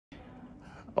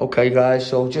Okay guys,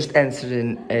 so just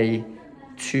entering a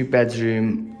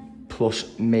 2-bedroom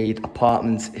plus maid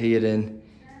apartment here in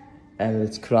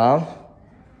Emirates Crown.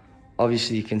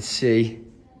 Obviously you can see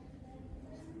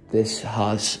this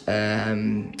has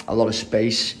a lot of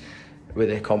space with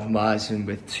it compromising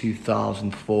with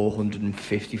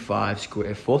 2,455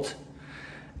 square foot.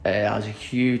 It has a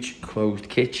huge closed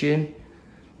kitchen.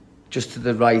 Just to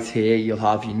the right here you'll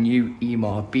have your new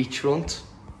Emirates beachfront,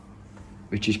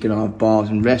 which is going to have bars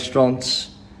and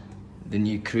restaurants, the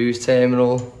new cruise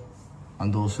terminal,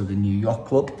 and also the new yacht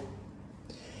club.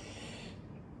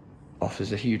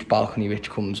 Offers a huge balcony which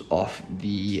comes off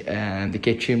the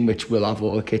kitchen, which will have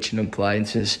all the kitchen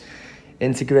appliances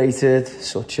integrated,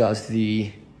 such as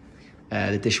the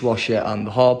dishwasher and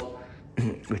the hob,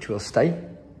 which will stay.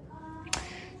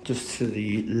 Just to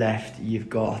the left, you've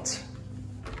got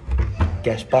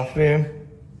guest bathroom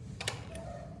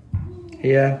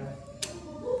here.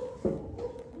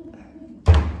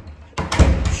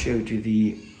 Showed you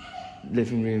the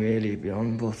living room earlier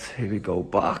beyond, but here we go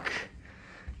back.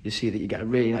 You see that you get a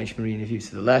really nice marina view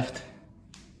to the left.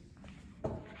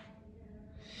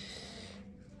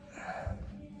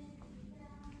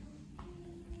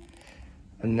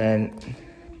 And then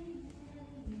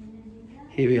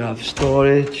here we have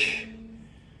storage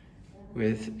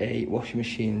with a washing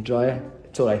machine and dryer.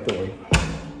 It's all right, don't worry.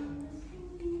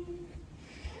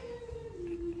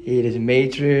 Here is a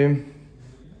maid's room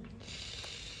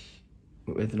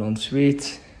with an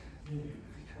ensuite.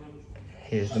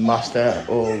 Here's the master,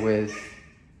 all with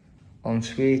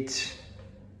ensuite.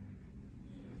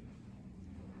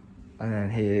 And then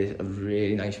here's a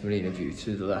really nice marina view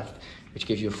to the left, which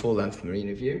gives you a full length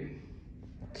marina view.